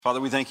Father,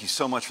 we thank you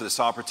so much for this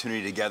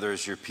opportunity together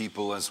as your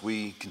people as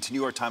we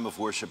continue our time of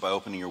worship by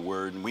opening your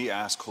word. And we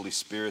ask, Holy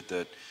Spirit,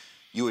 that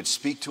you would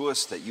speak to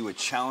us, that you would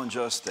challenge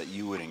us, that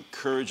you would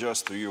encourage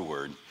us through your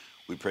word.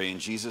 We pray in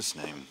Jesus'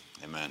 name,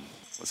 amen.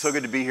 Well, it's so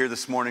good to be here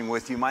this morning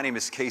with you. My name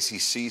is Casey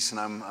Cease, and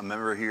I'm a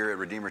member here at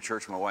Redeemer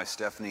Church with my wife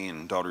Stephanie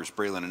and daughters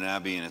Braylon and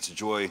Abby, and it's a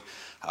joy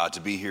to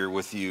be here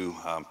with you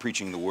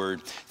preaching the word.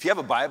 If you have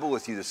a Bible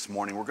with you this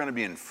morning, we're going to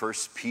be in 1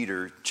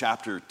 Peter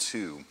chapter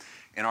 2.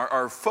 And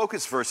our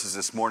focus verses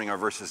this morning are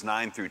verses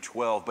 9 through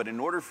 12, but in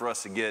order for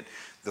us to get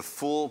the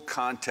full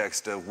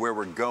context of where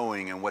we're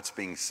going and what's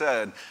being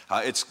said,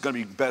 it's going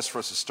to be best for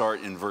us to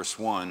start in verse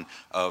 1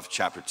 of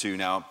chapter 2.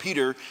 Now,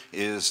 Peter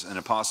is an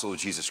apostle of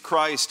Jesus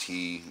Christ.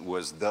 He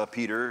was the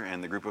Peter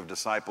in the group of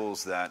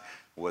disciples that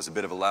was a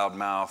bit of a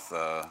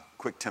loudmouth,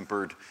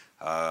 quick-tempered,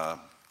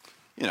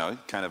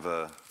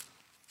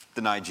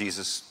 denied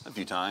Jesus a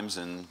few times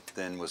and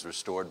then was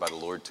restored by the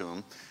Lord to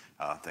him.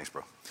 Thanks,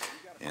 bro.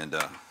 And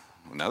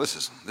now this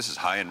is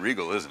high and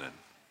regal, isn't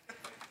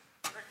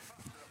it?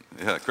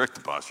 Yeah, correct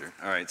the posture.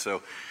 All right,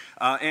 so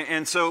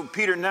so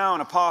Peter, now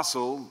an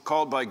apostle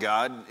called by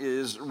God,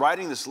 is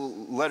writing this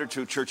letter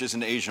to churches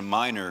in Asia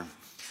Minor,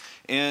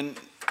 and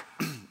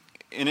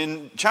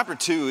in chapter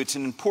 2, it's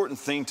an important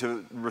thing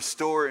to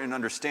restore and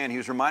understand. He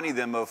was reminding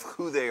them of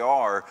who they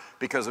are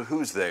because of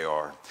whose they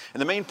are.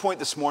 And the main point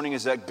this morning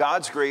is that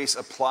God's grace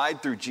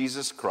applied through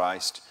Jesus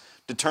Christ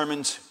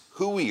determines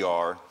who we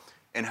are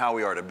and how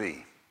we are to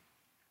be.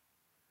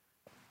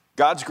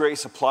 God's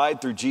grace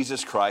applied through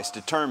Jesus Christ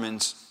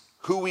determines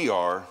who we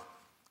are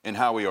and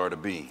how we are to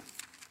be.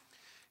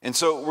 And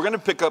so we're going to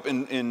pick up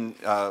in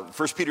 1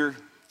 Peter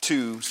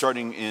 2,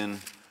 starting in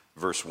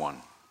verse 1.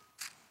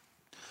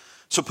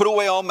 So put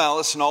away all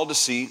malice and all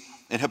deceit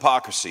and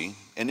hypocrisy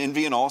and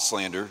envy and all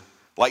slander.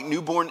 Like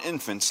newborn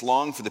infants,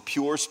 long for the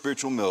pure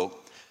spiritual milk,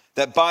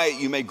 that by it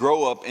you may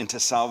grow up into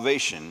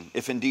salvation,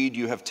 if indeed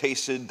you have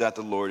tasted that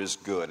the Lord is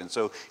good. And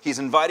so he's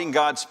inviting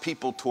God's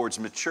people towards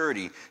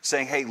maturity,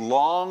 saying, hey,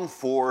 long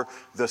for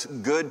the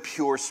good,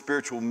 pure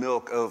spiritual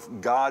milk of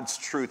God's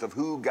truth, of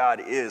who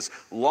God is.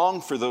 Long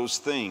for those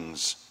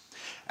things.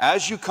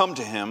 As you come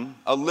to him,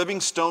 a living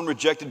stone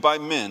rejected by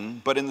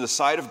men, but in the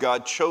sight of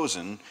God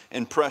chosen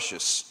and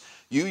precious.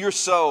 You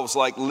yourselves,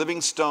 like living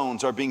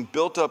stones, are being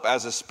built up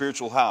as a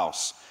spiritual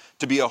house,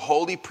 to be a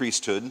holy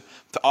priesthood,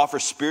 to offer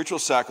spiritual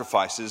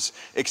sacrifices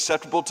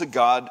acceptable to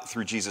God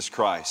through Jesus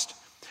Christ.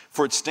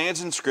 For it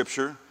stands in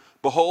Scripture,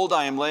 behold,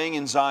 I am laying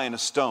in Zion a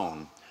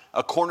stone,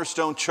 a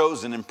cornerstone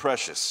chosen and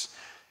precious,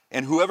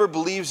 and whoever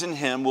believes in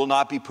him will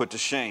not be put to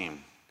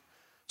shame.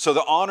 So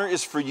the honor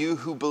is for you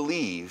who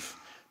believe,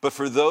 but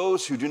for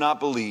those who do not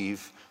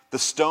believe, the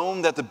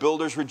stone that the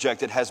builders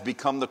rejected has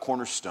become the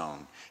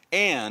cornerstone,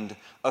 and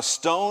a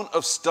stone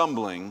of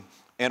stumbling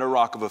and a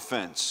rock of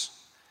offense.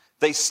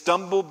 They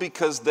stumble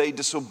because they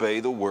disobey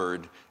the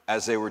word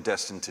as they were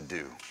destined to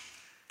do.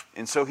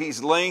 And so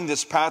he's laying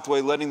this pathway,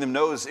 letting them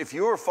know is if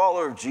you're a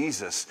follower of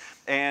Jesus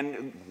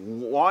and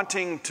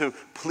wanting to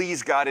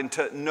please God and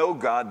to know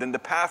God, then the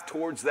path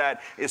towards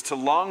that is to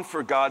long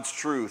for God's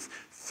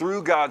truth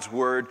through God's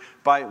word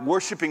by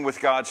worshiping with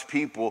God's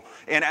people.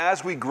 And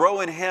as we grow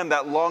in him,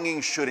 that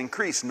longing should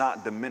increase,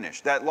 not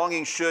diminish. That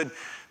longing should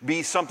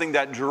be something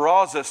that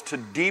draws us to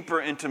deeper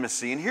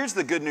intimacy. And here's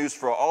the good news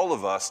for all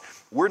of us.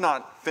 We're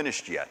not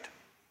finished yet.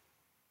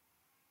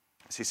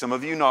 I see some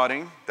of you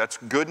nodding. That's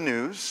good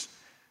news.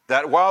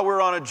 That while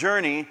we're on a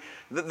journey,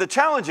 the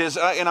challenge is,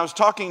 and I was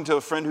talking to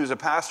a friend who's a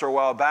pastor a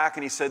while back,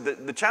 and he said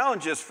that the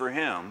challenge is for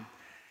him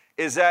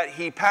is that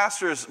he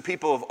pastors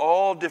people of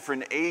all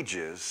different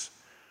ages,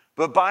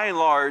 but by and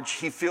large,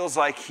 he feels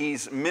like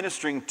he's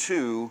ministering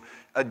to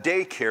a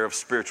daycare of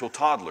spiritual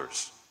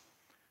toddlers.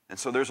 And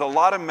so there's a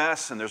lot of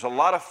mess, and there's a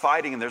lot of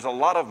fighting, and there's a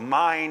lot of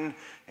mine,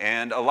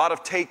 and a lot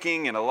of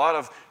taking, and a lot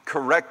of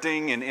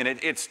correcting, and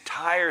it's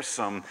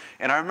tiresome.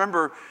 And I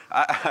remember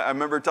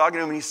talking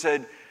to him, and he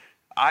said,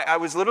 I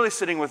was literally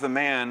sitting with a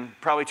man,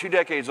 probably 2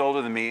 decades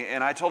older than me,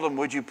 and I told him,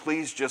 would you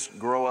please just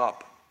grow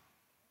up?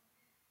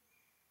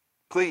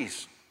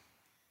 Please.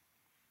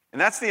 And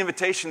that's the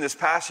invitation this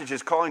passage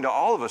is calling to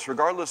all of us,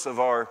 regardless of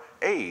our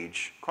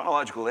age,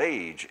 chronological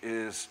age,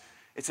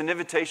 it's an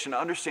invitation to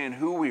understand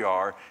who we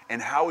are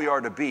and how we are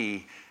to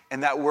be,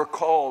 and that we're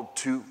called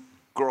to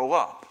grow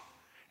up.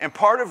 And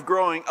part of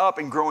growing up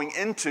and growing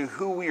into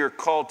who we are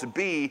called to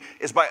be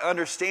is by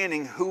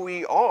understanding who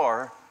we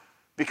are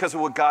because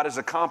of what God has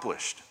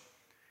accomplished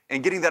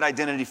and getting that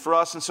identity for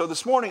us. And so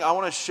this morning, I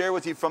want to share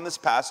with you from this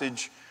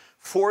passage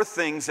 4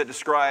 things that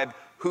describe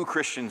who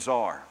Christians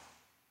are.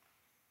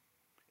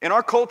 In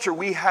our culture,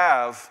 we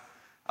have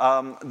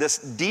this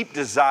deep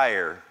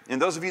desire,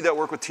 and those of you that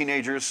work with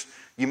teenagers,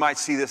 you might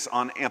see this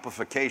on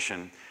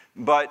amplification,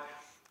 but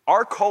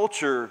our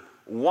culture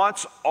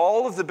wants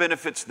all of the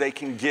benefits they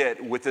can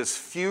get with as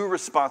few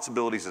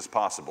responsibilities as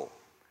possible.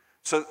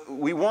 So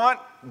we want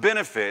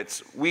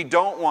benefits, we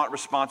don't want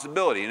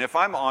responsibility. And if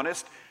I'm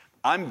honest,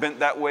 I'm bent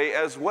that way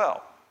as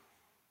well.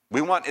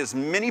 We want as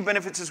many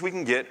benefits as we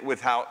can get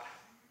without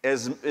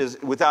as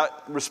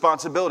without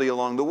responsibility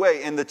along the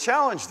way. And the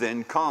challenge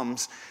then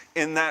comes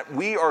in that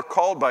we are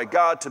called by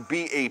God to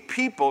be a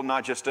people,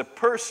 not just a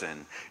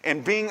person.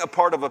 And being a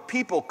part of a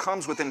people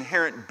comes with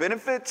inherent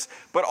benefits,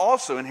 but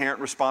also inherent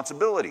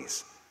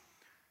responsibilities.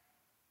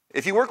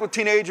 If you work with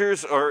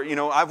teenagers, or,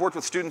 I've worked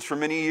with students for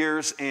many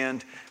years,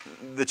 and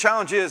the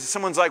challenge is,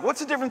 someone's like, what's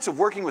the difference of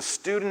working with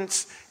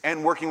students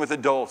and working with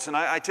adults? And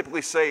I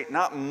typically say,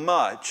 not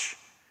much,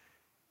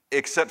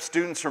 except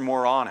students are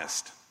more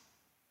honest.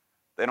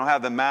 They don't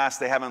have the mask,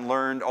 they haven't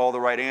learned all the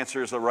right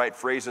answers, the right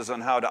phrases on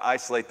how to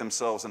isolate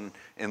themselves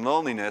in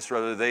loneliness.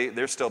 Rather,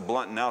 they're still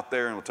blunting out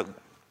there and will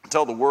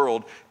tell the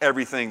world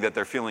everything that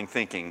they're feeling,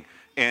 thinking,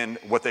 and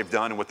what they've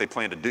done and what they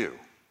plan to do.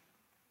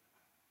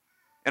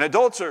 And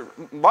adults a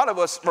lot of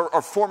us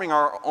are forming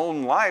our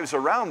own lives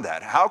around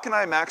that. How can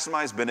I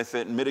maximize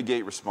benefit and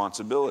mitigate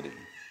responsibility?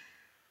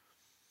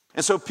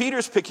 And so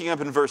Peter's picking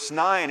up in verse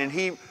 9, and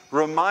he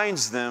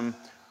reminds them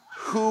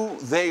who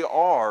they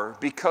are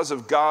because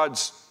of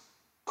God's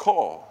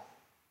call.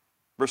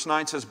 Verse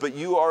 9 says, "But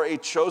you are a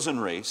chosen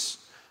race,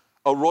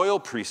 a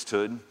royal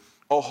priesthood,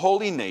 a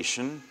holy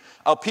nation,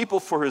 a people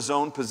for his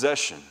own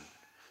possession."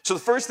 So the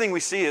first thing we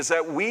see is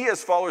that we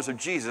as followers of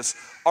Jesus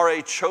are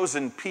a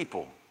chosen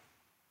people.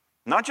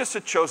 Not just a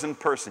chosen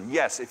person.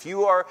 Yes, if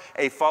you are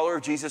a follower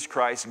of Jesus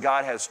Christ,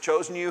 God has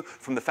chosen you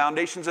from the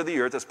foundations of the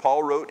earth, as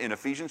Paul wrote in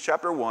Ephesians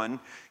chapter 1.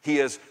 He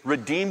has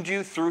redeemed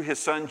you through his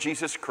Son,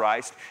 Jesus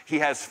Christ. He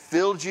has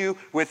filled you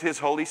with his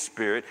Holy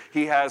Spirit.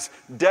 He has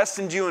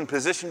destined you and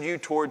positioned you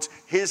towards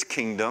his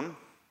kingdom.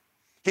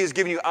 He has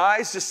given you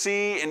eyes to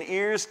see and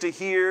ears to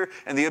hear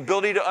and the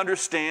ability to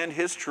understand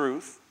his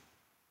truth.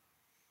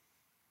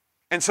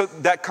 And so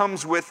that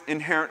comes with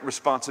inherent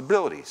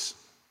responsibilities.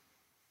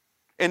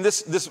 And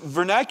this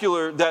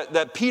vernacular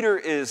that Peter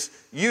is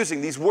using,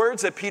 these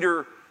words that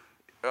Peter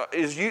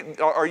is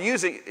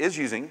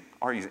using,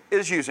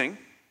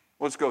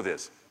 let's go with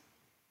this.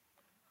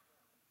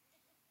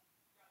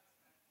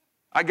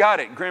 I got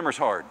it. Grammar's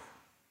hard.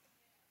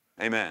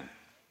 Amen.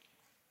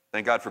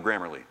 Thank God for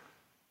Grammarly.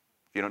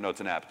 If you don't know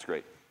it's an app, it's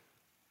great.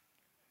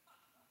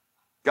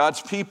 God's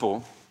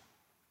people.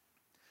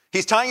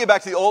 He's tying it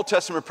back to the Old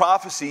Testament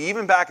prophecy,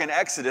 even back in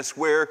Exodus,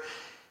 where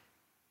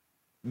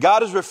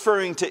God is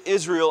referring to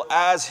Israel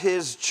as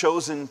his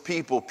chosen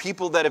people,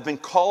 people that have been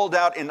called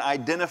out and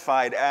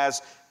identified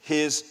as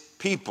his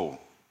people.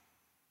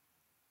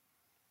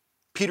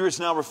 Peter is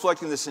now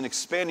reflecting this and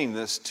expanding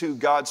this to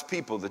God's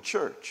people, the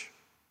church.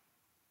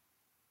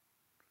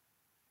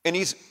 And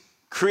he's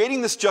creating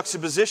this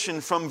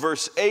juxtaposition from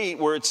verse 8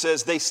 where it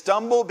says, "They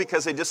stumble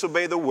because they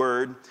disobey the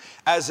word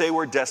as they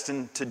were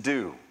destined to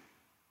do."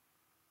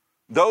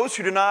 Those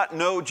who do not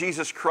know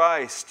Jesus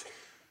Christ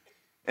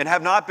and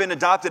have not been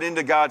adopted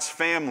into God's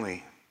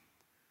family,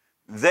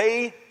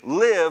 they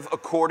live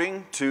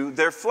according to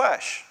their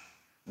flesh.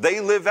 They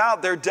live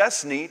out their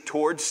destiny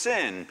towards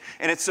sin.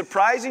 And it's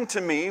surprising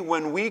to me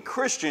when we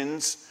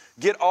Christians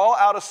get all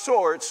out of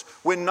sorts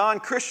when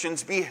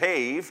non-Christians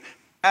behave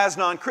as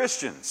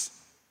non-Christians.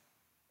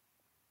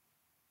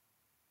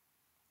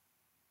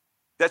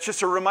 That's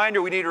just a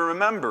reminder we need to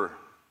remember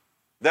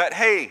that,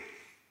 hey,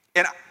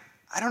 and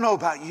I don't know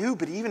about you,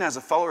 but even as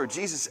a follower of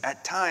Jesus,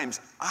 at times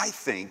I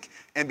think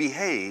and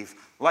behave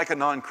like a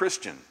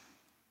non-Christian.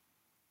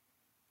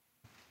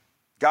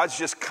 God's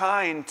just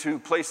kind to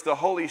place the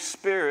Holy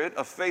Spirit,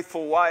 a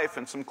faithful wife,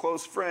 and some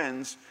close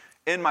friends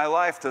in my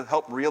life to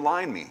help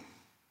realign me.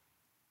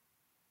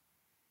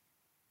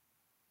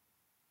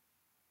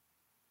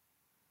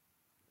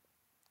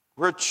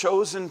 We're a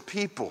chosen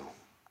people.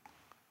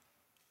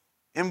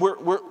 And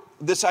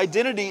this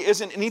identity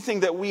isn't anything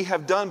that we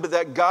have done, but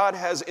that God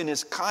has in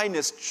his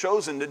kindness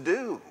chosen to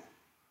do.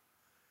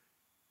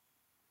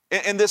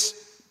 And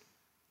this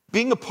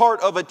being a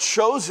part of a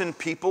chosen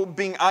people,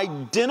 being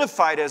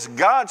identified as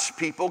God's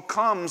people,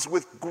 comes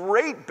with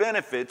great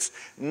benefits,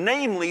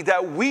 namely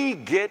that we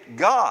get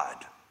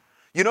God.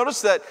 You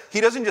notice that he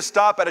doesn't just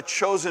stop at a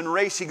chosen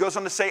race. He goes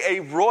on to say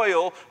a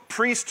royal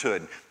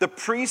priesthood. The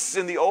priests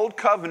in the Old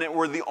Covenant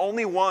were the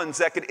only ones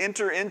that could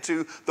enter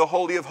into the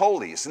Holy of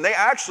Holies. And they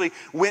actually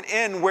went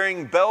in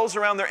wearing bells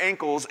around their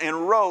ankles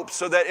and ropes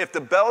so that if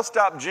the bell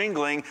stopped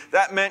jingling,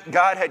 that meant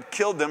God had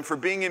killed them for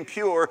being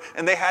impure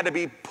and they had to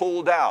be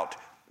pulled out.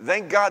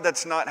 Thank God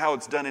that's not how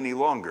it's done any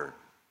longer.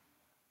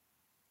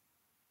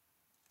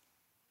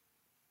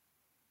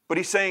 But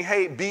he's saying,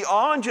 hey,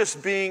 beyond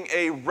just being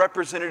a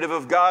representative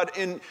of God,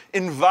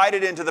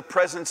 invited into the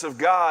presence of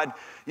God,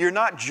 you're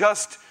not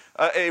just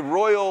a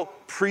royal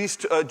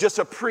priest, just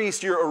a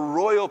priest, you're a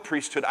royal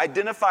priesthood,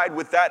 identified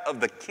with that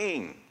of the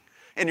king.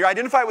 And you're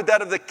identified with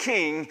that of the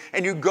king,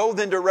 and you go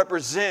then to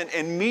represent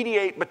and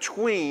mediate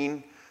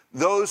between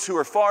those who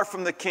are far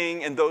from the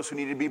king and those who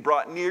need to be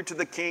brought near to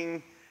the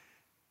king,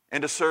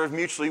 and to serve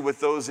mutually with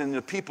those in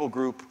the people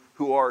group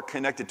who are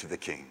connected to the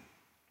king.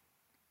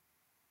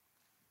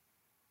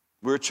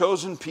 We're a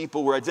chosen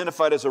people. We're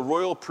identified as a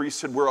royal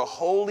priesthood. We're a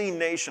holy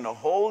nation, a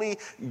holy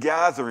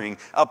gathering,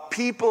 a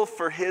people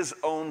for his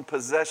own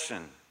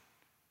possession.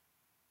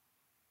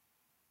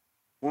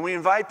 When we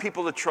invite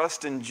people to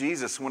trust in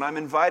Jesus, when I'm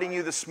inviting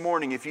you this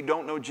morning, if you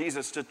don't know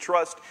Jesus, to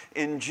trust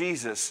in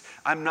Jesus,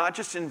 I'm not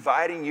just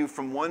inviting you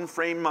from one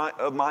frame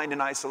of mind in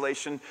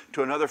isolation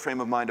to another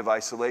frame of mind of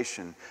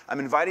isolation. I'm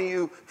inviting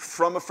you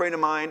from a frame of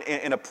mind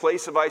in a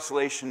place of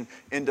isolation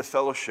into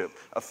fellowship,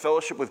 a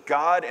fellowship with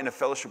God and a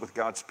fellowship with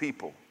God's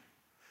people.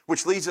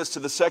 Which leads us to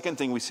the second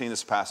thing we see in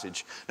this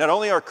passage. Not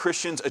only are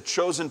Christians a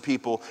chosen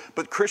people,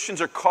 but Christians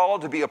are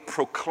called to be a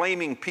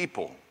proclaiming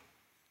people.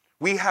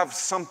 We have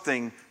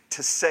something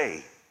to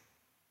say.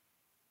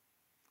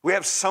 We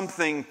have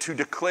something to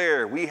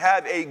declare. We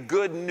have a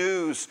good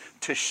news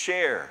to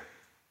share.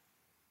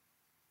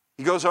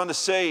 He goes on to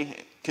say,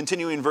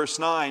 continuing in verse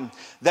 9,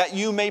 that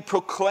you may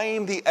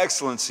proclaim the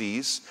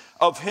excellencies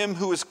of him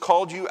who has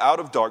called you out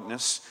of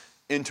darkness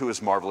into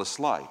his marvelous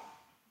light.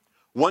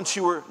 Once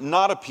you were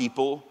not a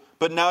people,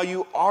 but now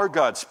you are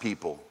God's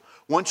people.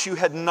 Once you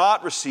had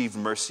not received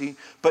mercy,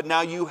 but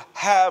now you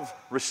have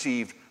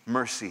received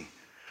mercy.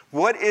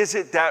 What is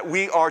it that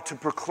we are to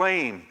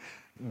proclaim?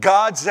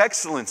 God's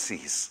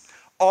excellencies.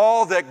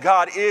 All that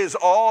God is,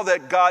 all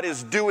that God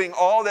is doing,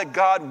 all that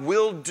God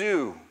will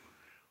do.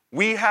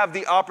 We have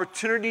the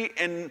opportunity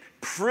and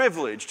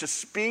privilege to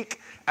speak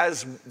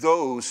as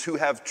those who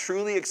have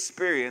truly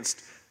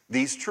experienced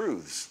these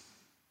truths.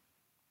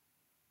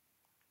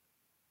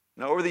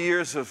 Now, over the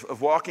years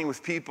of walking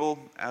with people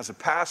as a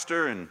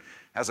pastor and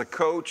as a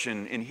coach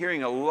and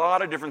hearing a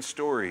lot of different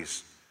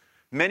stories,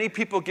 many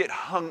people get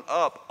hung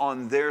up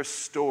on their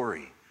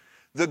story.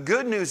 The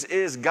good news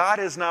is God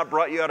has not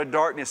brought you out of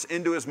darkness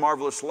into his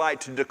marvelous light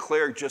to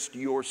declare just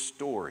your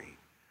story.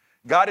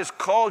 God has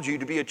called you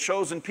to be a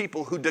chosen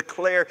people who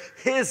declare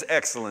his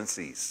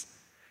excellencies.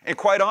 And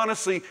quite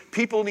honestly,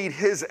 people need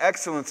his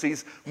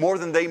excellencies more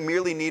than they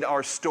merely need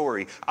our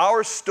story.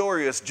 Our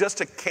story is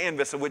just a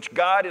canvas of which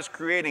God is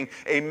creating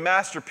a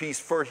masterpiece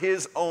for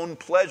his own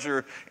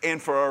pleasure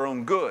and for our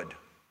own good.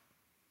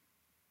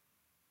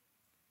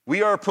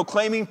 We are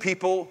proclaiming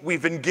people.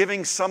 We've been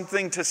giving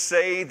something to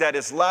say that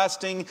is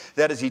lasting,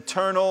 that is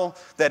eternal,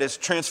 that is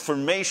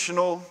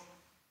transformational.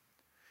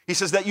 He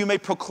says that you may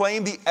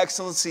proclaim the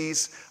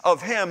excellencies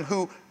of him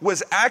who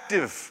was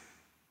active,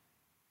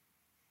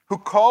 who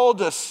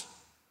called us.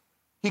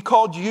 He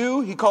called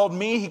you, he called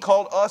me, he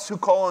called us who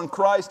call on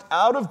Christ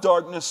out of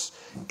darkness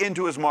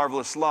into his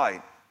marvelous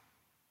light.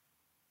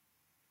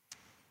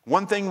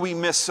 One thing we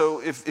miss,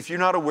 so if you're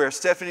not aware,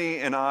 Stephanie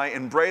and I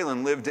and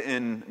Braylon lived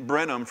in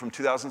Brenham from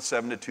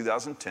 2007 to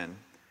 2010.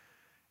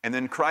 And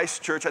then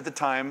Christ Church at the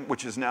time,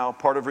 which is now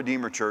part of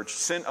Redeemer Church,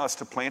 sent us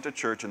to plant a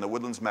church in the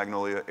Woodlands,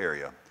 Magnolia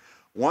area.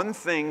 One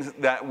thing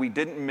that we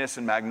didn't miss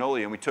in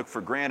Magnolia and we took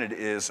for granted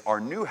is our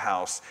new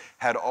house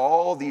had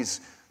all these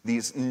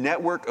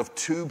network of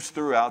tubes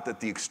throughout that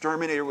the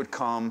exterminator would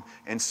come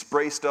and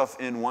spray stuff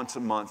in once a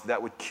month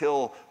that would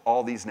kill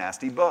all these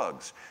nasty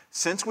bugs.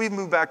 Since we've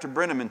moved back to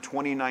Brenham in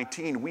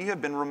 2019, we have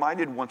been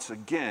reminded once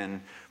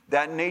again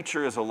that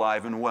nature is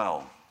alive and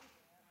well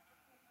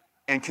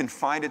and can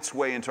find its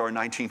way into our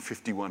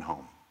 1951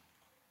 home.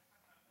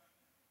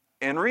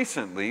 And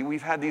recently,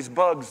 we've had these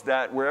bugs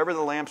that wherever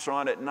the lamps are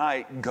on at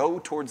night go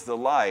towards the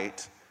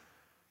light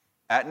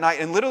at night.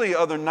 And literally the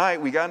other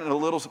night, we got in a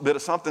little bit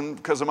of something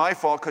because of my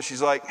fault, because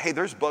she's like, hey,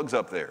 there's bugs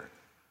up there.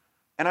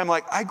 And I'm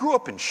like, I grew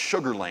up in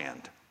Sugar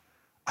Land.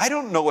 I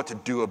don't know what to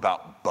do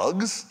about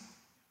bugs.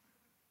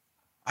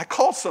 I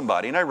call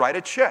somebody and I write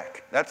a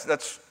check.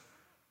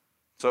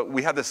 So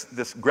we have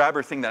this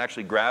grabber thing that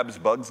actually grabs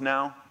bugs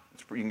now.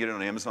 You can get it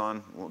on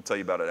Amazon. We'll tell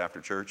you about it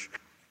after church.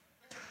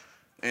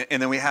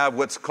 And then we have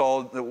what is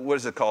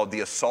it called?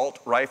 The assault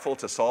rifle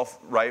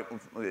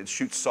it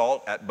shoots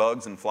salt at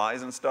bugs and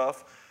flies and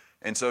stuff.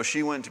 And so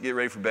she went to get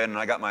ready for bed, and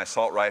I got my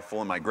assault rifle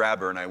and my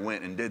grabber, and I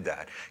went and did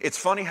that. It's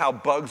funny how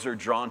bugs are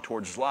drawn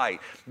towards light.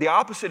 The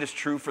opposite is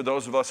true for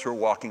those of us who are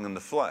walking in the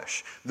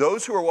flesh.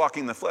 Those who are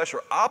walking in the flesh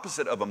are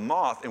opposite of a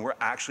moth, and we're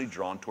actually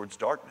drawn towards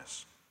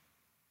darkness.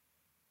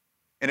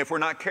 And if we're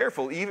not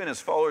careful, even as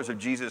followers of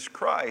Jesus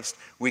Christ,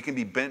 we can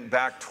be bent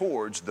back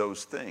towards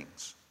those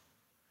things.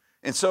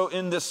 And so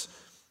in this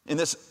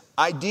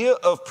idea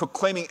of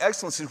proclaiming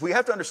excellencies, we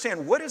have to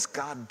understand, what has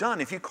God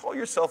done? If you call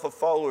yourself a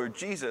follower of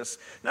Jesus,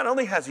 not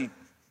only has he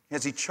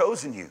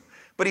chosen you,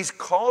 but he's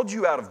called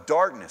you out of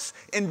darkness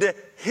into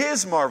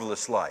his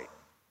marvelous light.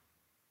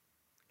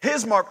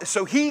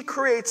 So he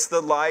creates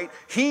the light,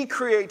 he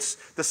creates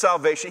the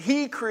salvation,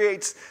 he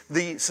creates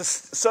the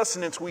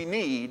sustenance we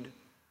need.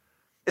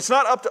 It's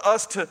not up to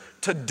us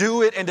to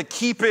do it and to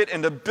keep it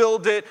and to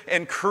build it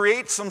and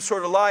create some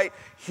sort of light.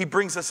 He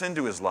brings us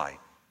into his light.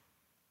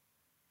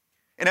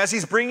 And as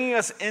he's bringing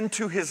us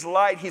into his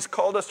light, he's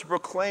called us to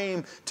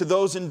proclaim to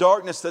those in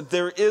darkness that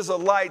there is a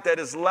light that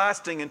is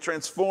lasting and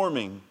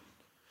transforming.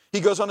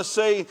 He goes on to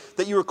say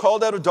that you were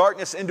called out of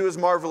darkness into his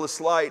marvelous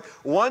light.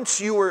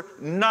 Once you were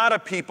not a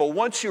people,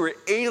 once you were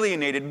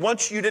alienated,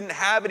 once you didn't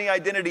have any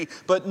identity,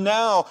 but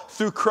now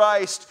through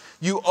Christ,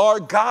 you are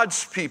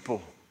God's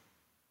people.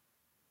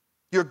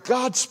 You're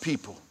God's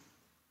people.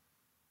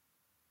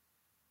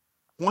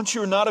 Once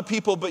you were not a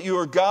people, but you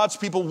are God's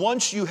people.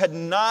 Once you had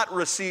not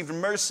received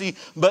mercy,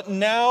 but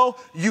now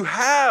you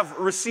have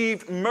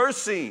received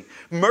mercy.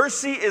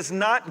 Mercy is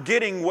not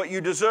getting what you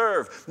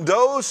deserve.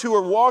 Those who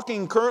are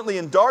walking currently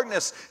in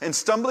darkness and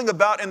stumbling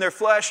about in their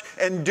flesh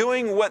and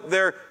doing what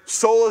their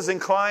soul is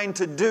inclined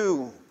to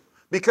do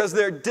because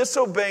they're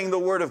disobeying the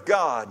word of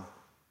God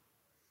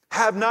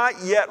have not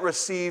yet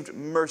received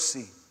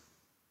mercy.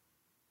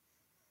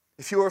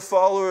 If you are a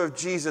follower of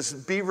Jesus,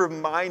 be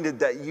reminded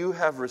that you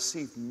have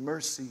received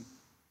mercy.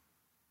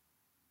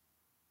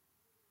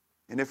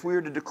 And if we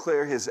are to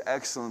declare his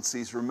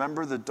excellencies,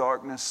 remember the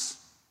darkness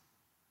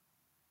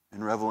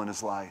and revel in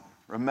his light.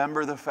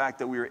 Remember the fact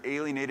that we are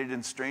alienated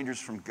and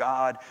strangers from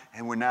God,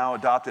 and we're now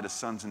adopted as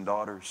sons and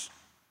daughters.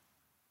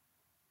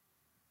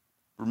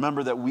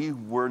 Remember that we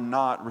were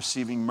not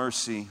receiving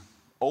mercy,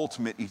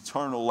 ultimate,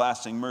 eternal,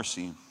 lasting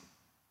mercy,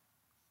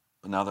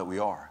 but now that we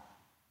are.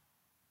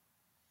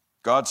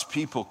 God's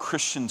people,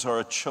 Christians,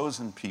 are a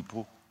chosen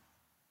people.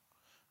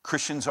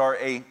 Christians are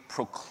a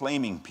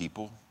proclaiming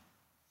people.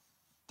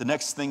 The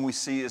next thing we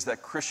see is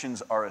that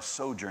Christians are a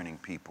sojourning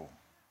people.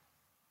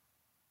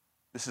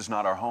 This is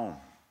not our home.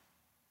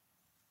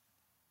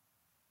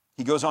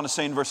 He goes on to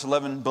say in verse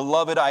 11,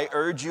 "Beloved, I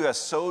urge you as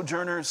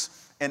sojourners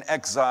and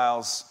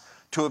exiles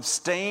to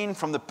abstain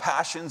from the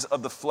passions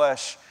of the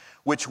flesh,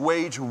 which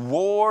wage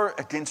war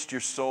against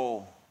your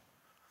soul."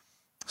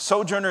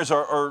 Sojourners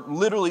are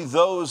literally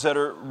those that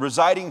are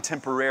residing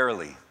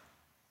temporarily.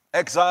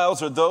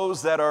 Exiles are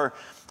those that are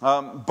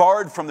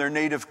barred from their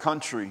native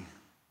country. And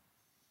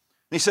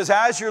he says,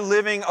 as you're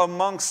living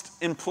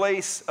a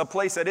place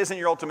that isn't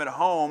your ultimate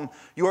home,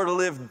 you are to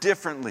live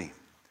differently.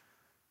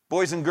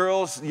 Boys and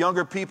girls,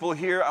 younger people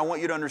here, I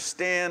want you to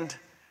understand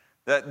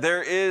that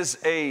there is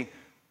a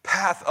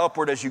path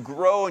upward as you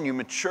grow and you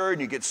mature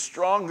and you get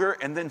stronger,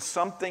 and then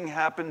something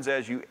happens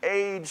as you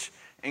age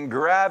and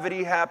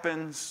gravity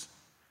happens.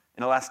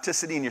 And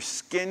elasticity in your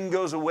skin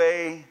goes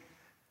away,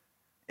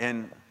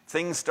 and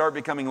things start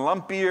becoming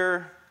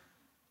lumpier,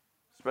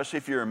 especially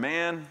if you're a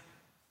man.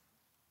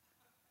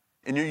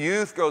 And your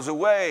youth goes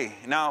away.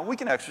 Now, we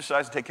can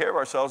exercise and take care of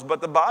ourselves,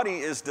 but the body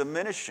is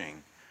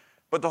diminishing.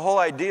 But the whole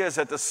idea is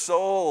that the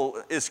soul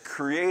is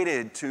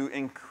created to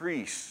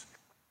increase,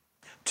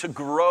 to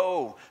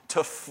grow,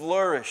 to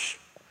flourish,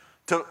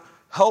 to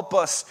help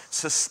us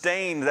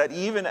sustain, that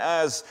even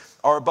as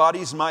our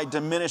bodies might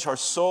diminish, our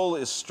soul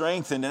is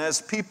strengthened. And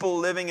as people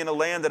living in a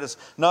land that is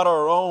not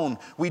our own,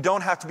 we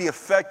don't have to be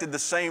affected the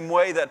same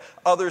way that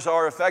others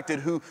are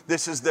affected, who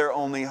this is their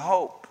only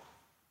hope.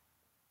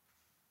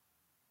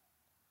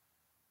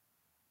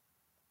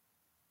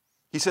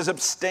 He says,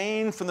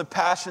 abstain from the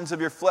passions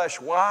of your flesh.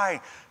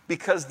 Why?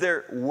 Because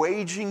they're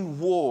waging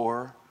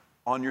war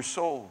on your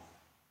soul.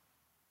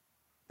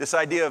 This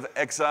idea of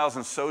exiles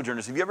and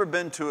sojourners. Have you ever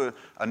been to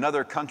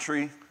another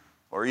country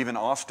or even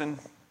Austin?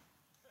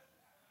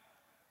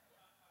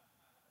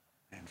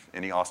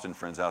 Any Austin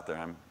friends out there?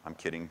 I'm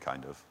kidding,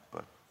 kind of.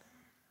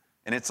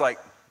 And it's like,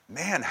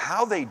 man,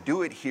 how they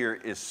do it here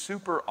is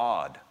super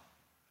odd.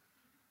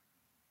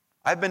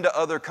 I've been to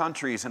other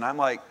countries and I'm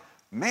like,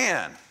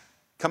 man,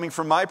 coming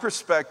from my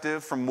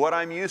perspective, from what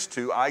I'm used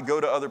to, I go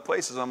to other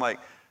places. I'm like,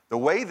 the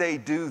way they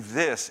do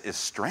this is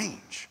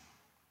strange.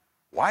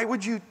 Why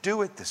would you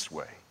do it this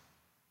way?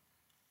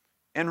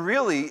 And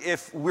really,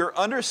 if we're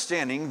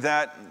understanding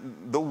that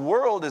the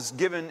world has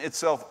given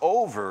itself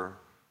over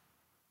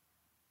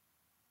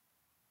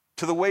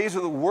to the ways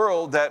of the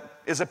world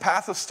that is a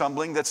path of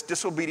stumbling, that's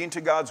disobedient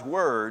to God's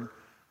word,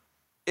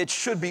 it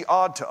should be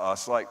odd to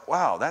us, like,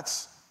 wow,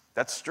 that's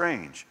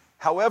strange.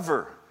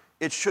 However,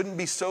 it shouldn't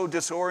be so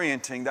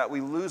disorienting that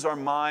we lose our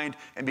mind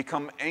and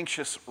become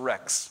anxious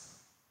wrecks.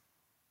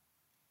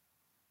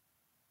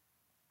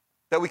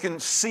 That we can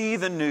see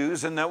the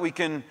news and that we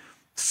can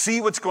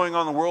see what's going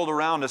on in the world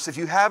around us. If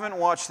you haven't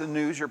watched the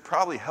news, you're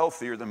probably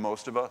healthier than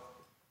most of us.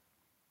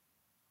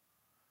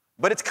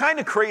 But it's kind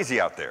of crazy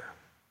out there.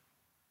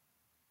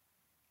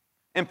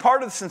 And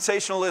part of the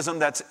sensationalism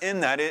that's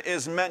in that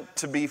is meant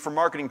to be for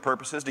marketing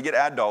purposes, to get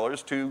ad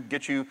dollars, to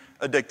get you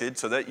addicted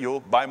so that you'll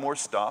buy more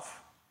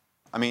stuff.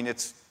 I mean,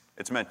 it's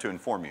meant to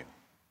inform you.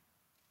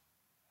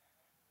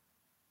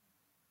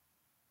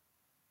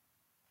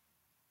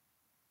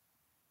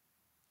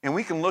 And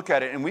we can look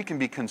at it and we can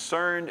be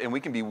concerned and we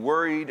can be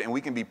worried and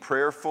we can be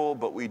prayerful,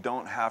 but we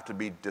don't have to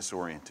be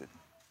disoriented.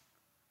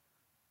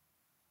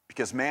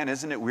 Because man,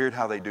 isn't it weird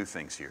how they do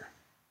things here?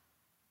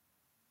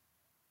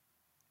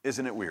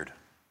 Isn't it weird?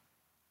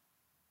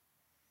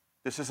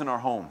 This isn't our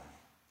home.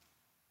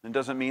 It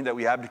doesn't mean that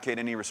we abdicate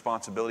any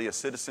responsibility as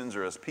citizens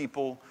or as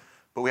people,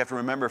 but we have to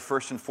remember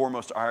first and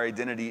foremost our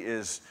identity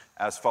is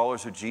as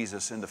followers of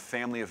Jesus in the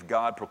family of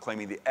God,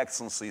 proclaiming the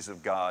excellencies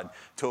of God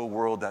to a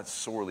world that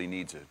sorely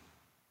needs it.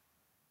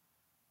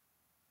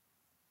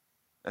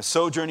 A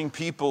sojourning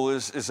people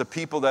is a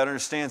people that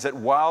understands that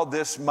while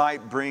this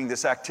might bring,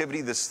 this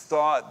activity, this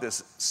thought,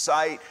 this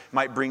sight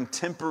might bring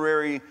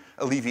temporary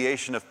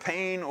alleviation of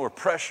pain or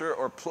pressure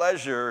or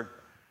pleasure,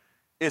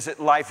 is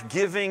it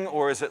life-giving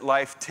or is it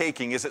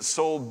life-taking? Is it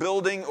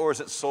soul-building or is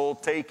it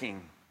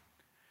soul-taking?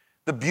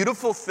 The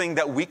beautiful thing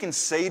that we can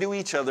say to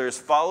each other as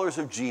followers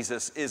of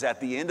Jesus is at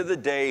the end of the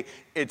day,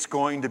 it's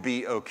going to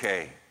be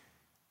okay.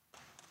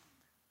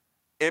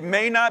 It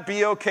may not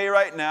be okay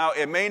right now.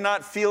 It may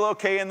not feel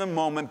okay in the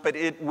moment, but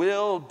it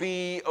will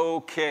be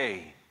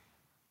okay.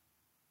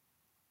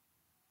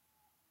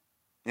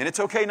 And it's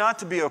okay not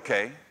to be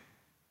okay,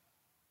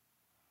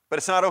 but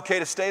it's not okay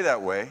to stay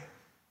that way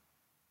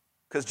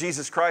because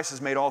Jesus Christ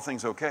has made all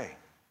things okay.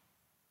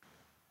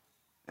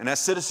 And as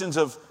citizens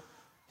of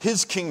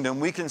His kingdom,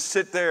 we can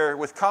sit there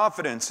with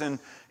confidence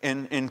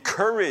and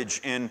courage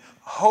and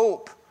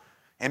hope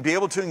and be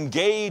able to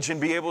engage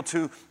and be able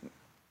to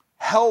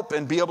help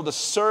and be able to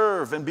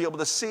serve and be able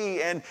to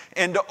see and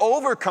to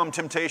overcome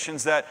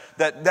temptations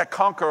that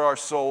conquer our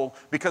soul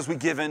because we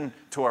give in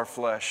to our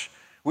flesh.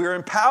 We are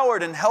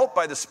empowered and helped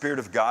by the Spirit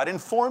of God,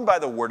 informed by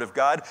the Word of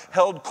God,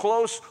 held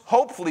close,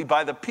 hopefully,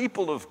 by the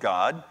people of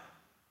God,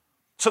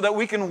 so that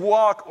we can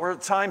walk or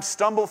at times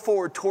stumble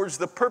forward towards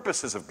the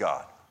purposes of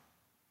God.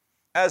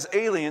 As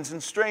aliens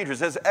and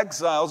strangers, as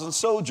exiles and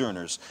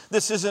sojourners.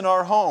 This isn't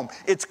our home.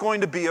 It's going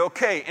to be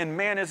okay. And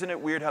man, isn't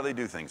it weird how they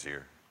do things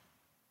here?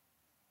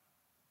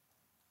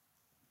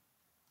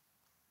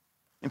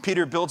 And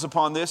Peter builds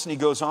upon this and he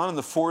goes on in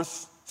the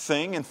fourth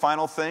thing and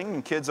final thing.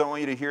 And kids, I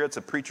want you to hear it's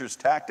a preacher's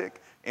tactic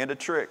and a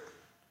trick.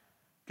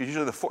 Because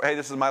usually hey,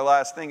 this is my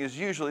last thing is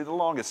usually the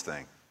longest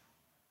thing.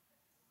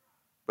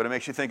 But it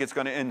makes you think it's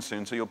going to end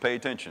soon, so you'll pay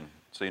attention.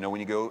 So you know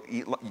when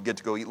you get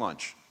to go eat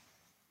lunch.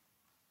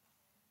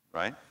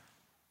 Right?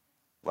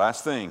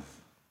 Last thing.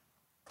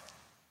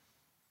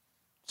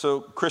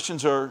 So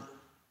Christians are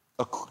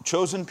a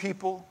chosen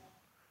people.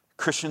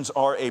 Christians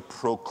are a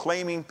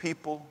proclaiming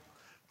people.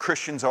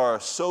 Christians are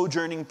a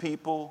sojourning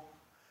people.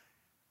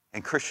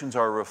 And Christians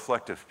are a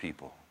reflective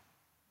people.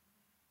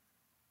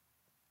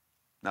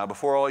 Now,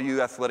 before all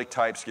you athletic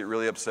types get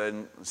really upset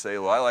and say,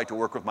 well, I like to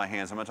work with my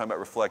hands. I'm not talking about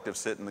reflective,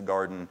 sit in the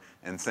garden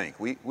and think.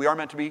 We are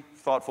meant to be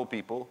thoughtful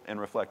people and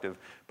reflective.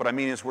 But I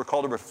mean is we're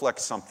called to reflect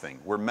something.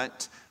 We're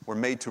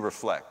made to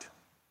reflect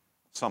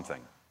something.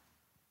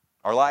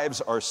 Our lives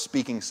are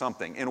speaking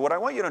something. And what I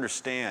want you to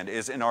understand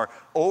is in our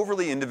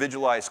overly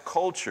individualized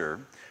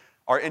culture,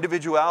 our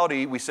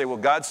individuality, we say, well,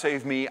 God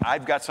saved me.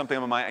 I've got something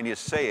on my mind. I need to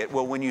say it.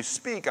 Well, when you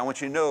speak, I want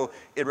you to know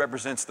it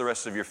represents the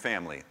rest of your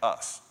family,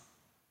 us.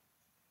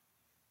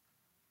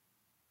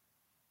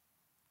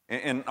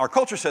 And our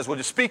culture says, well,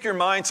 just speak your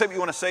mind, say what you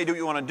want to say, do what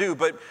you want to do.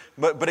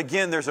 But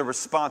again, there's a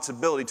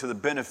responsibility to the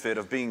benefit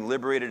of being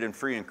liberated and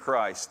free in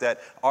Christ, that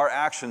our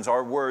actions,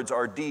 our words,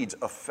 our deeds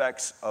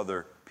affects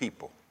other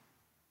people.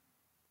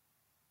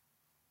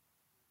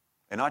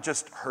 And not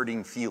just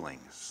hurting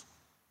feelings.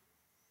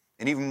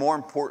 And even more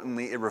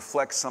importantly, it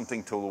reflects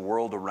something to the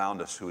world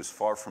around us who is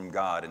far from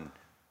God.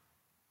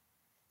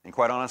 And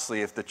quite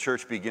honestly, if the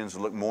church begins to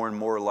look more and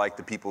more like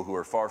the people who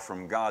are far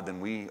from God,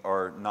 then we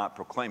are not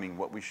proclaiming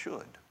what we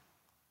should.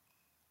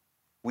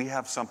 We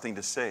have something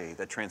to say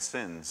that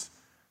transcends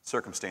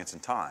circumstance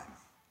and time,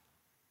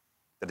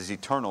 that is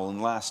eternal and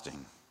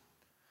lasting.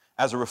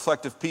 As a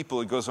reflective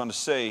people, it goes on to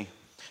say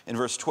in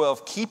verse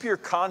 12, keep your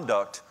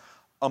conduct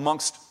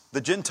amongst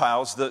the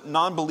Gentiles, the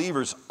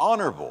non-believers,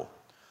 honorable,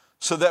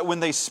 so that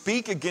when they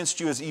speak against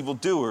you as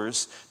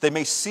evildoers, they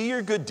may see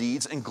your good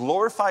deeds and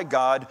glorify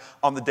God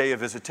on the day of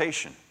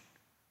visitation.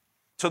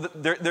 So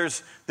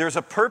there's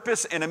a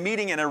purpose and a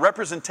meaning and a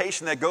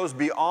representation that goes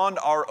beyond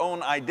our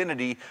own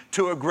identity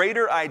to a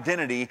greater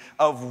identity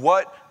of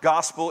what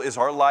gospel is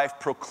our life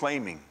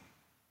proclaiming.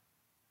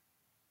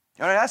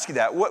 And I ask you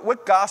that.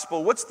 What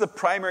gospel, what's the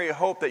primary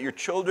hope that your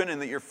children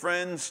and that your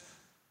friends,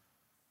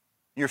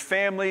 your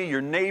family,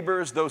 your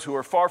neighbors, those who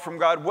are far from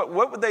God,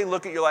 what would they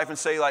look at your life and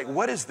say, like,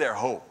 what is their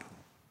hope?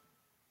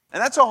 And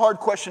that's a hard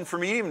question for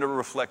me even to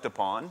reflect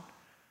upon.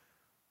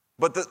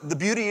 But the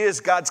beauty is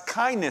God's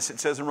kindness, it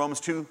says in Romans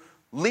 2,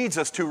 leads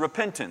us to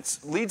repentance,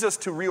 leads us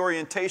to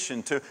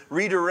reorientation, to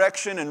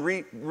redirection and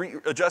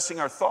readjusting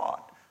our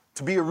thought,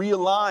 to be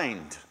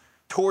realigned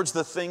towards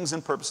the things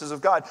and purposes of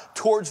God,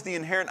 towards the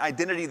inherent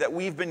identity that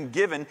we've been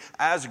given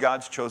as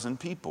God's chosen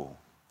people.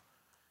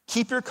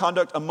 Keep your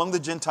conduct among the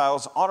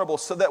Gentiles honorable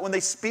so that when they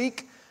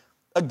speak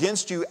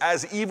against you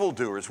as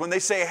evildoers, when they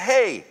say,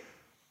 hey,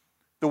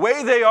 the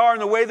way they are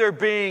and the way they're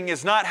being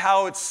is not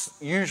how it's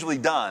usually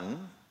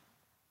done,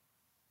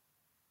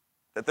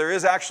 that there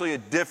is actually a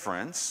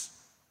difference,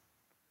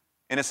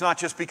 and it's not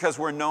just because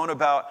we're known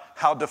about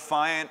how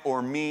defiant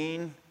or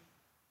mean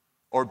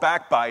or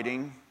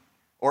backbiting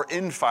or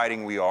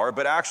infighting we are,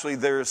 but actually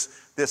there's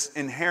this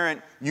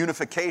inherent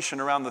unification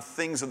around the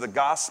things of the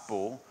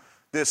gospel,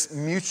 this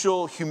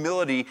mutual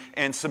humility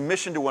and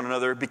submission to one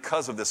another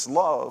because of this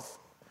love,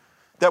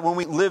 that when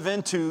we live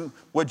into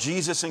what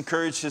Jesus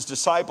encouraged his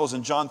disciples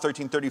in John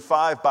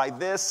 13:35, by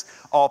this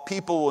all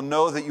people will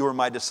know that you are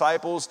my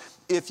disciples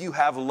if you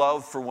have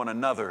love for one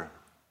another.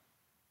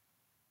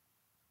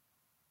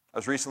 I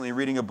was recently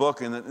reading a book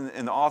and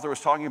the author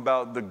was talking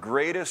about the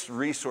greatest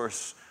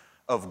resource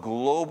of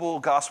global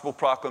gospel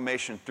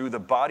proclamation through the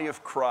body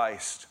of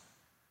Christ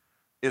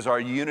is our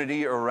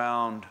unity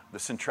around the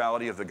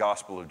centrality of the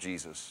gospel of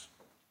Jesus.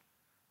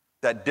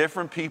 that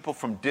different people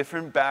from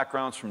different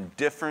backgrounds, from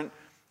different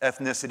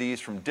ethnicities,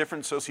 from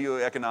different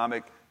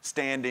socioeconomic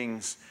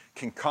standings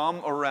can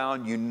come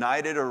around,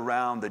 united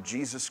around the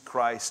Jesus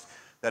Christ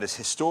that is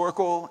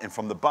historical and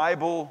from the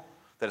Bible,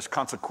 that is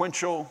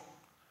consequential,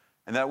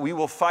 and that we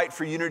will fight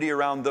for unity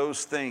around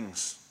those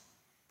things.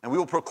 And we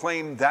will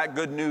proclaim that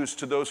good news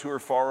to those who are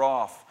far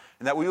off.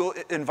 And that we will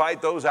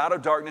invite those out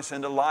of darkness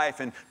into life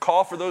and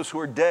call for those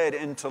who are dead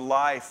into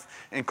life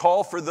and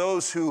call for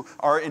those who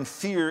are in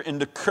fear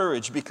into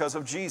courage because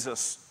of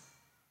Jesus.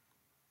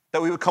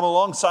 That we would come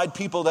alongside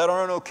people that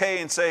aren't okay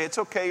and say, it's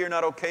okay, you're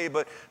not okay,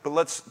 but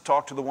let's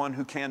talk to the one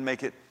who can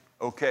make it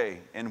okay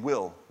and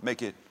will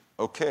make it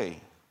okay.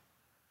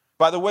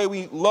 By the way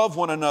we love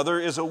one another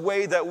is a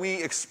way that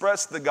we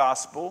express the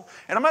gospel.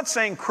 And I'm not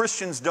saying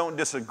Christians don't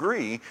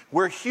disagree.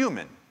 We're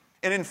human.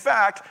 And in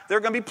fact, there are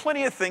going to be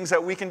plenty of things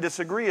that we can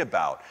disagree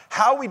about.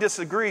 How we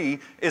disagree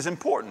is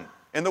important.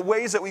 And the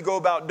ways that we go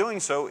about doing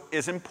so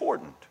is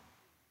important.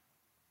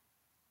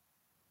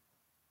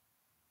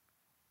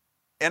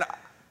 And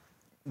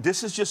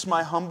this is just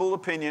my humble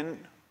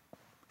opinion,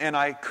 and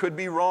I could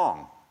be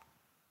wrong.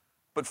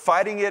 But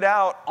fighting it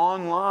out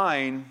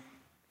online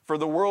for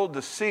the world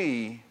to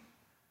see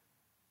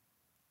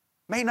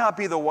may not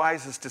be the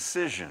wisest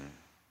decision.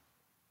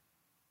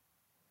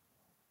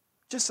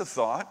 Just a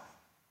thought.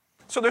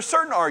 So there's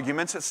certain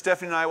arguments that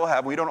Stephanie and I will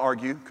have. We don't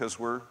argue because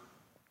we're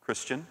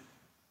Christian.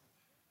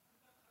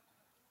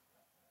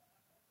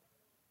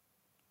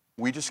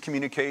 We just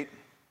communicate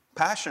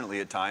passionately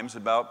at times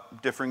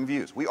about differing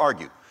views. We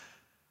argue.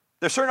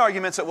 There's certain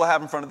arguments that we'll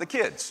have in front of the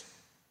kids.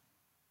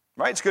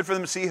 Right? It's good for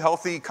them to see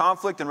healthy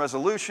conflict and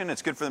resolution.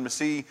 It's good for them to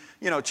see,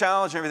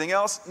 challenge and everything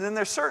else. And then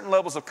there's certain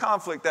levels of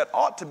conflict that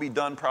ought to be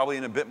done probably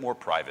in a bit more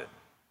private.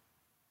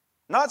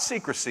 Not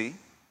secrecy,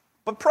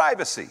 but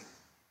privacy.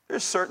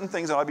 There's certain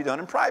things that ought to be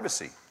done in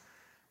privacy.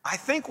 I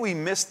think we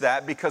miss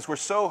that because we're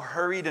so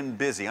hurried and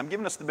busy. I'm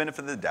giving us the benefit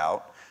of the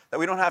doubt that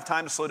we don't have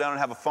time to slow down and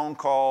have a phone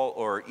call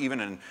or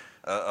even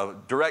a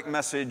direct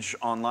message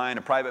online,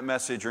 a private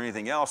message or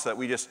anything else that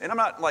we just, and I'm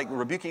not like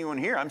rebuking anyone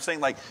here. I'm saying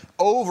like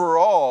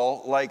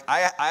overall, like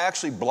I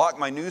actually block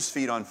my news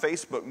feed on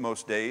Facebook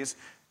most days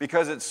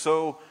because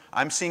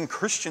I'm seeing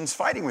Christians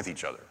fighting with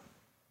each other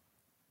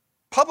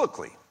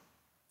publicly.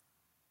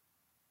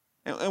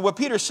 And what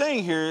Peter's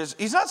saying here is,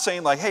 he's not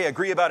saying like, hey,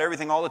 agree about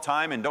everything all the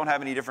time and don't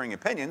have any differing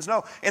opinions.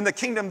 No, in the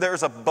kingdom,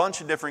 there's a bunch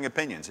of differing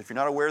opinions. If you're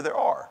not aware, there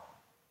are.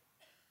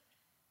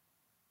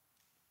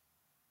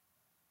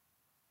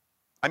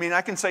 I mean,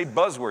 I can say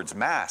buzzwords,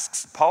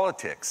 masks,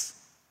 politics,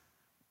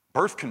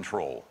 birth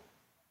control,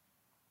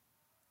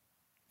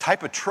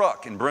 type of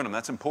truck in Brenham,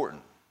 that's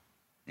important.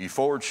 You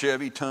Ford,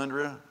 Chevy,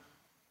 Tundra,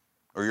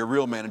 or you're a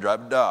real man and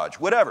drive a Dodge,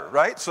 whatever,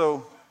 right?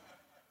 So,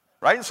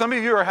 right? Some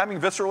of you are having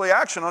visceral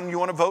reaction on you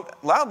want to vote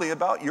loudly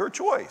about your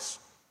choice.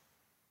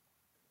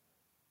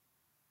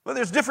 Well,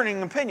 there's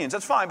differing opinions,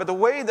 that's fine, but the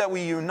way that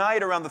we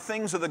unite around the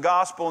things of the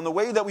gospel and the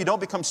way that we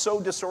don't become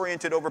so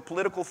disoriented over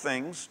political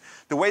things,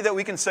 the way that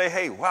we can say,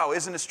 hey, wow,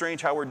 isn't it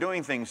strange how we're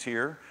doing things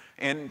here?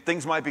 And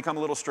things might become a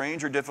little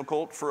strange or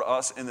difficult for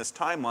us in this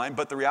timeline,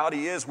 but the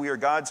reality is we are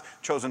God's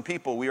chosen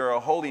people. We are a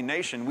holy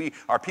nation. We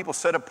are people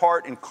set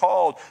apart and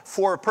called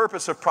for a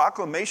purpose of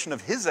proclamation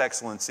of His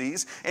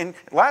excellencies. And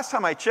last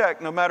time I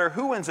checked, no matter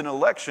who wins an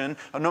election,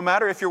 no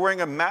matter if you're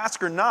wearing a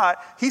mask or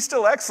not, He's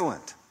still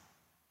excellent.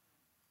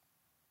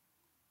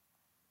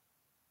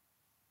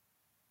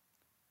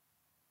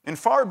 And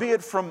far be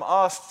it from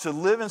us to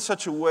live in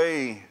such a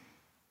way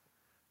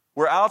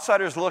where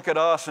outsiders look at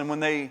us and when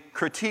they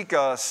critique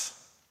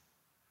us,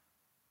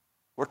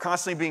 we're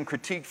constantly being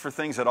critiqued for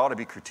things that ought to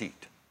be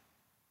critiqued.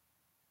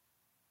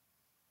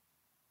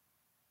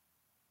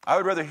 I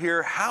would rather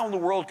hear, how in the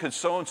world could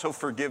so-and-so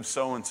forgive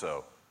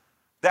so-and-so?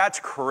 That's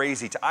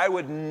crazy. I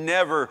would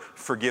never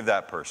forgive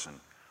that person.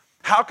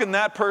 How can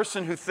that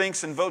person who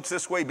thinks and votes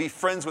this way be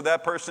friends with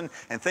that person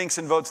and thinks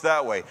and votes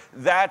that way?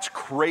 That's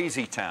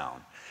crazy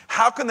town.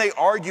 How can they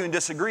argue and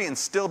disagree and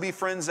still be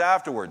friends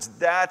afterwards?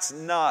 That's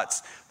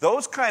nuts.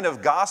 Those kind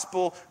of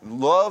gospel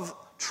love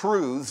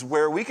truths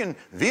where we can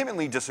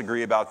vehemently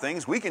disagree about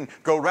things, we can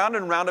go round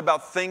and round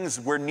about things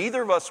where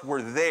neither of us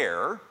were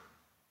there.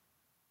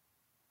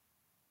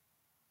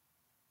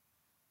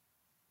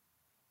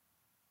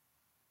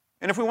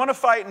 And if we want to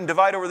fight and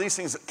divide over these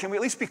things, can we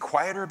at least be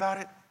quieter about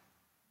it?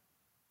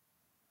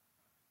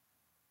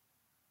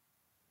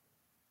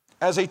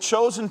 As a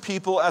chosen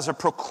people, as a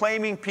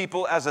proclaiming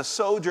people, as a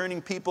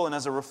sojourning people, and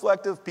as a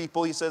reflective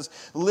people, he says,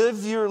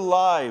 live your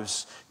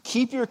lives,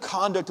 keep your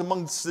conduct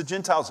amongst the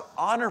Gentiles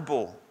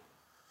honorable,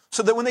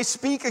 so that when they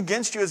speak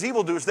against you as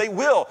evildoers, they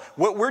will.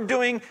 What we're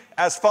doing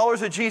as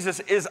followers of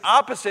Jesus is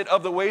opposite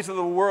of the ways of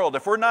the world.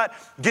 If we're not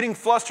getting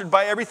flustered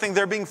by everything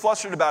they're being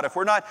flustered about, if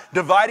we're not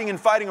dividing and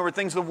fighting over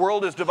things the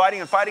world is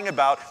dividing and fighting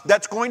about,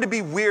 that's going to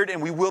be weird and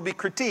we will be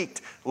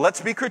critiqued. Let's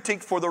be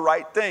critiqued for the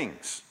right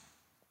things.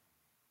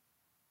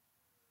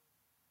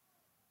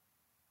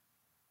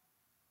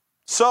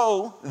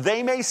 So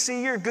they may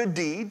see your good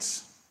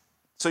deeds.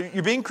 So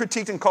you're being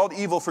critiqued and called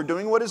evil for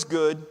doing what is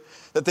good,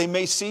 that they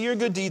may see your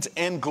good deeds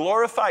and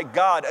glorify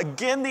God.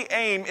 Again, the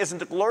aim isn't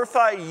to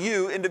glorify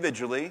you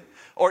individually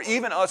or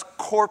even us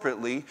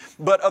corporately,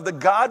 but of the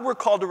God we're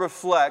called to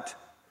reflect,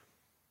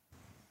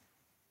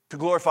 to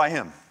glorify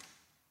Him.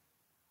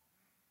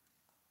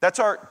 That's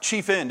our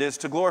chief end, is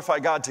to glorify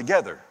God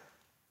together.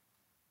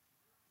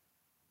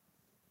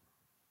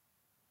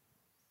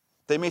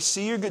 They may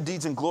see your good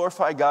deeds and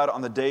glorify God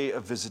on the day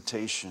of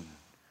visitation.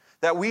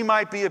 That we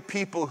might be a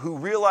people who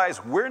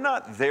realize we're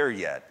not there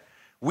yet.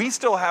 We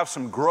still have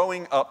some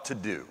growing up to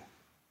do.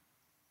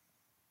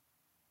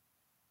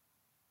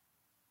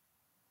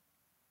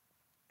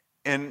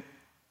 And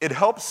it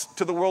helps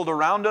to the world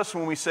around us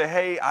when we say,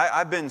 hey,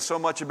 I've been so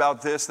much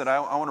about this that I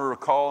want to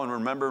recall and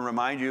remember and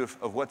remind you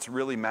of what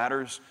really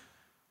matters.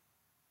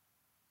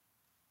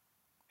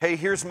 Hey,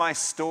 here's my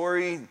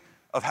story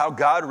of how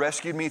God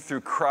rescued me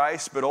through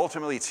Christ, but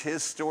ultimately it's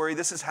His story.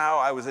 This is how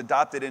I was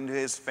adopted into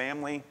His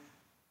family.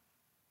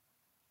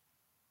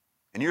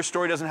 And your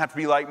story doesn't have to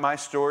be like my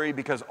story,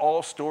 because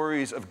all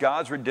stories of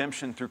God's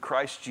redemption through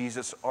Christ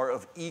Jesus are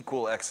of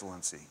equal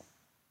excellency.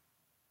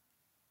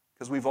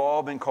 Because we've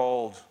all been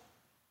called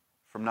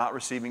from not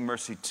receiving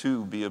mercy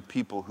to be a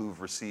people who've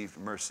received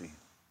mercy.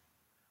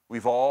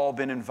 We've all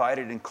been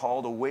invited and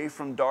called away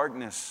from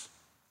darkness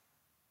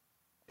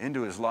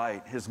into His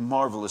light, His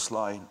marvelous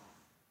light.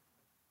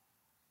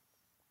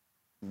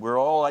 We're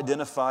all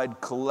identified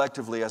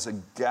collectively as a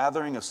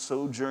gathering of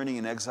sojourning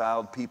and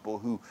exiled people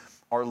who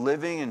are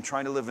living and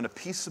trying to live in a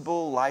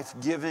peaceable,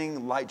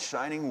 life-giving,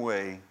 light-shining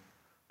way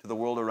to the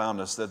world around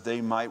us, that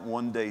they might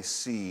one day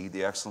see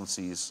the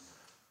excellencies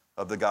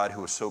of the God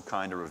who was so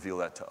kind to reveal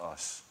that to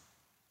us.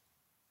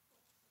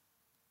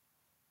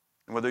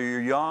 And whether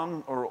you're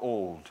young or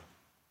old,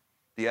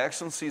 the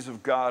excellencies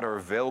of God are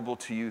available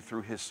to you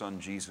through His Son,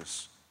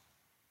 Jesus.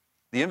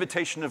 The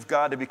invitation of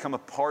God to become a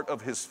part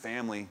of His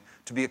family,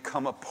 to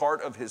become a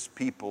part of His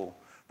people,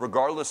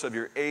 regardless of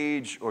your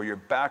age or your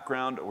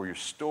background or your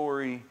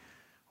story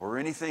or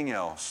anything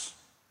else.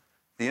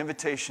 The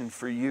invitation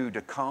for you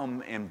to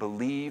come and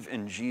believe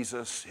in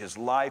Jesus, His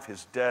life,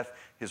 His death,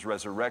 His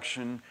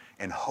resurrection,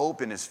 and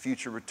hope in His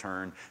future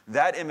return.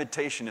 That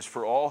invitation is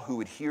for all who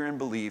would hear and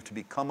believe to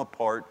become a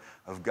part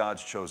of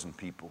God's chosen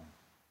people.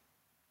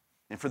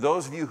 And for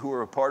those of you who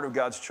are a part of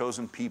God's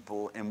chosen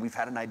people and we've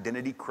had an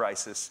identity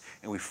crisis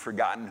and we've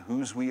forgotten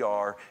whose we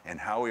are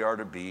and how we are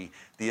to be,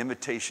 the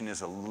invitation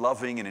is a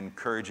loving and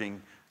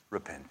encouraging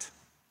repent.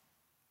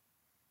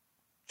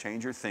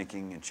 Change your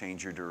thinking and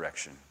change your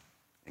direction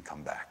and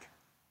come back.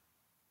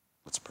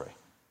 Let's pray.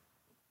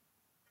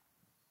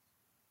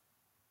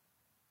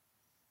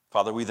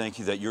 Father, we thank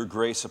you that your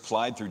grace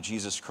applied through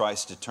Jesus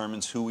Christ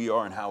determines who we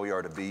are and how we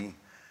are to be.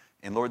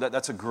 And Lord,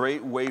 that's a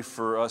great way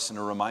for us and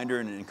a reminder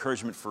and an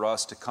encouragement for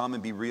us to come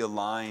and be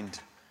realigned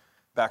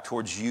back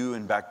towards you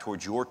and back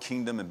towards your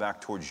kingdom and back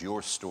towards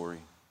your story.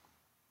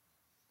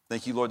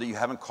 Thank you, Lord, that you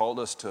haven't called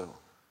us to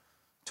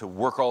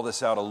work all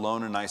this out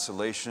alone in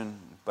isolation,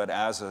 but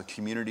as a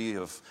community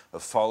of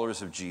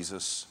followers of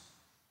Jesus.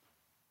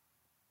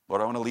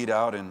 Lord, I want to lead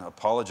out and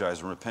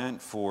apologize and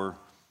repent for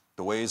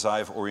the ways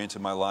I've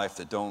oriented my life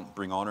that don't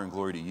bring honor and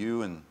glory to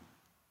you and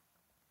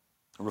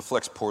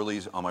reflects poorly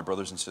on my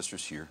brothers and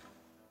sisters here.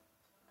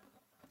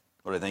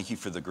 Lord, I thank you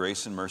for the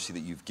grace and mercy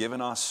that you've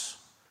given us,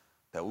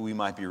 that we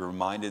might be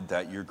reminded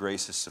that your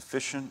grace is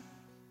sufficient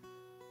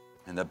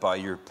and that by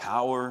your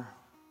power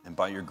and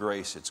by your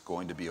grace, it's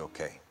going to be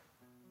okay.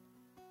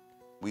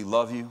 We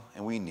love you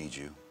and we need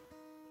you.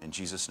 In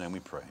Jesus' name we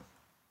pray.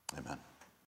 Amen.